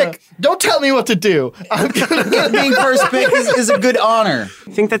first pick. Don't tell me what to do. Being first pick is a good honor.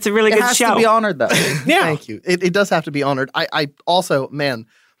 I think that's a really good show. It has to be honored, though. Yeah. Thank you. It does have to be honored. I also, man,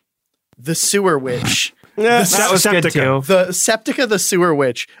 the sewer witch. That was good too. The Septica, the sewer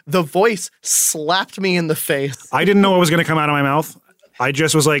witch, the voice slapped me in the face. I didn't know what was going to come out of my mouth. I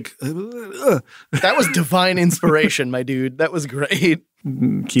just was like, That was divine inspiration, my dude. That was great.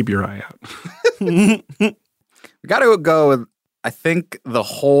 Keep your eye out. We got to go with, I think, the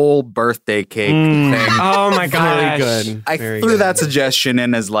whole birthday cake thing. Oh my gosh. Very good. I threw that suggestion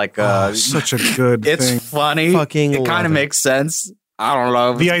in as like such a good it's thing. funny. Fucking it kind of makes sense. I don't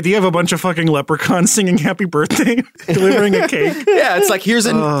know. The idea of a bunch of fucking leprechauns singing happy birthday, delivering a cake. Yeah, it's like, here's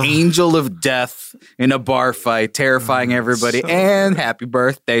an angel of death in a bar fight, terrifying everybody, and happy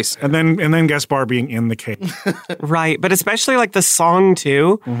birthdays. And then Gaspar being in the cake. Right, but especially like the song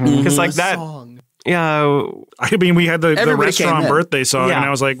too, because like that. Song. Yeah. I mean, we had the Everybody came restaurant in. birthday song, Yeah. and I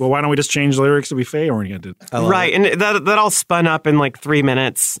was like, well, why don't we just change the lyrics to be Faye oriented? Right. And that all spun up in like 3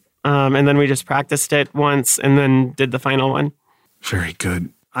 minutes. And then we just practiced it once and then did the final one. Very good.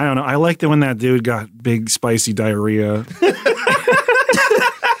 I don't know. I liked it when that dude got big, spicy diarrhea.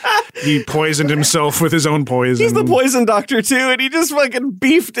 He poisoned himself with his own poison. He's the poison doctor too, and he just fucking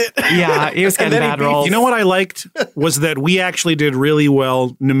beefed it. Yeah, he was getting bad rolls. You know what I liked was that we actually did really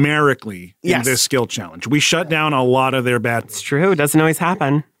well numerically in Yes. this skill challenge. We shut down a lot of their bad. It's true. It doesn't always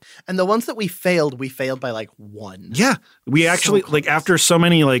happen. And the ones that we failed by like 1. Yeah, we actually like after so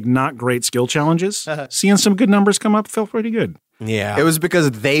many like not great skill challenges, seeing some good numbers come up felt pretty good. Yeah, It was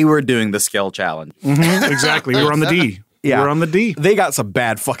because they were doing the skill challenge. Exactly. We were on the D. Yeah. We were on the D. They got some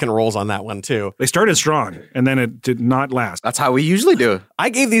bad fucking rolls on that one too. They started strong, and then it did not last. That's how we usually do it. I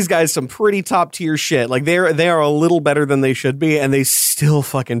gave these guys some pretty top tier shit. Like they are a little better than they should be, and they still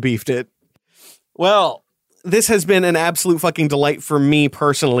fucking beefed it. Well, this has been an absolute fucking delight for me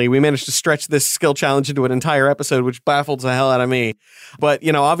personally. We managed to stretch this skill challenge into an entire episode, which baffled the hell out of me. But,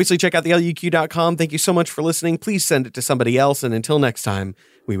 obviously check out the LUQ.com. Thank you so much for listening. Please send it to somebody else. And until next time,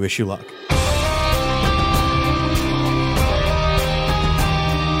 we wish you luck.